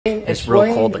this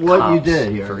bro called the what cops you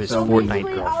did here. for his So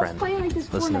Fortnite girlfriend.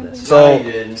 Listen to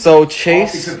this. So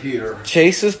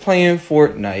Chase is playing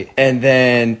Fortnite, and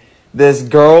then this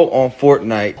girl on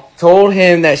Fortnite told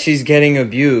him that she's getting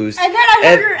abused. And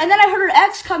then I heard her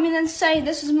ex come in and say,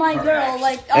 "This is my girl."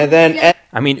 Like,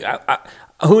 I mean,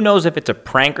 who knows if it's a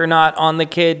prank or not on the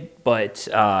kid? But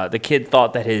the kid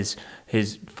thought that his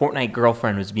Fortnite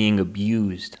girlfriend was being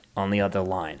abused on the other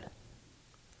line.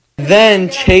 Then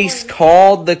Chase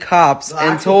called the cops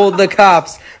and told the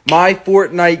cops, "My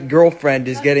Fortnite girlfriend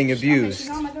is getting abused." She's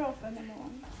not my girlfriend anymore.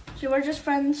 So we're just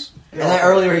friends. And then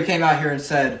earlier he came out here and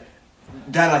said,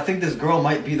 "Dad, I think this girl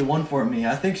might be the one for me.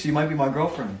 I think she might be my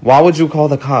girlfriend." Why would you call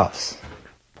the cops?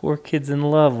 Poor kid's in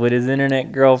love with his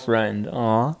internet girlfriend.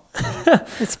 Aw.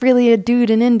 It's really a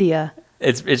dude in India.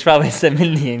 It's probably some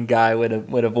Indian guy with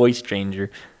a voice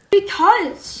changer.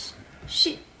 Because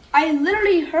I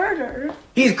literally heard her.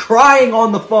 He's crying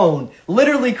on the phone,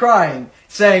 literally crying,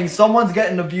 saying, "Someone's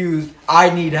getting abused. I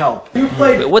need help." You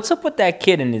played. What's up with that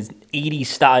kid in his 80s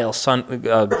style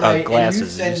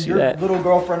glasses? And Did you see your that? little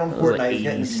girlfriend on Those are Fortnite is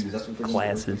getting 80s abused. That's what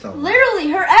glasses.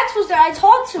 Literally, her ex was there. I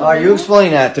talked to her. You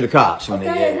explain that to the cops when they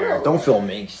Okay, get I here. will. Don't film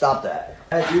me. Stop that.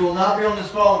 You will not be on this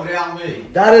phone without me.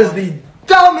 That is the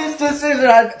dumbest decision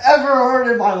I've ever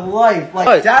heard in my life.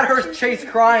 Like, Dad heard Chase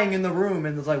crying in the room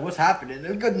and was like, "What's happening?"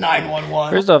 A good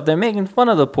 911. First off, they're making fun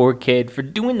of the poor kid for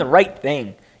doing the right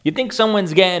thing. You think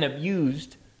someone's getting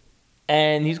abused,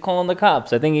 and he's calling the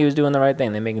cops. I think he was doing the right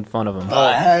thing. They're making fun of him.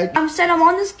 I'm said I'm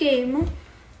on this game,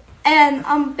 and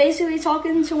I'm basically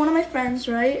talking to one of my friends,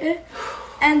 right?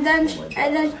 And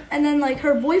then like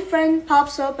her boyfriend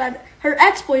pops up her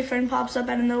ex-boyfriend pops up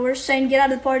out of nowhere saying, "Get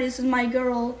out of the party, this is my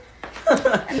girl."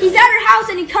 And he's at her house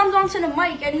and he comes onto the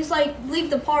mic and he's like, "Leave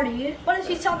the party." What if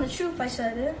she's telling the truth? I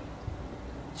said.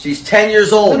 She's 10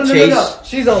 years old, No. Chase.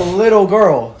 She's a little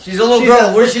girl. She's a little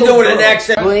girl. What is she doing with an ex?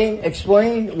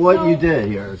 Explain what you did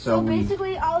here. So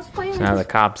basically, I was playing. So now the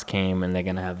cops came, and they're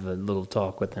going to have a little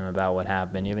talk with him about what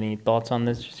happened. You have any thoughts on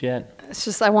this just yet? It's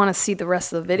just I want to see the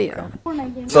rest of the video.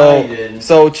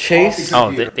 So Chase.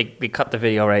 Oh, they cut the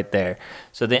video right there.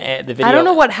 So the video. I don't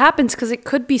know what happens because it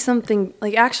could be something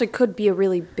like actually could be a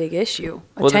really big issue.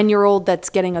 A 10-year-old that's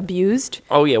getting abused.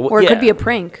 Oh yeah, or it could be a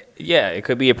prank. Yeah, it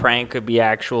could be a prank, could be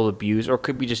actual abuse, or it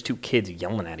could be just two kids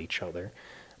yelling at each other.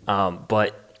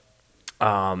 But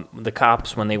the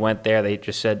cops, when they went there, they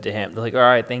just said to him, they're like, "All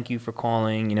right, thank you for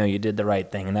calling. You know, you did the right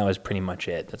thing," and that was pretty much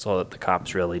it. That's all that the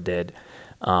cops really did.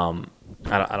 I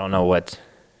don't know what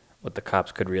the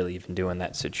cops could really even do in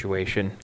that situation.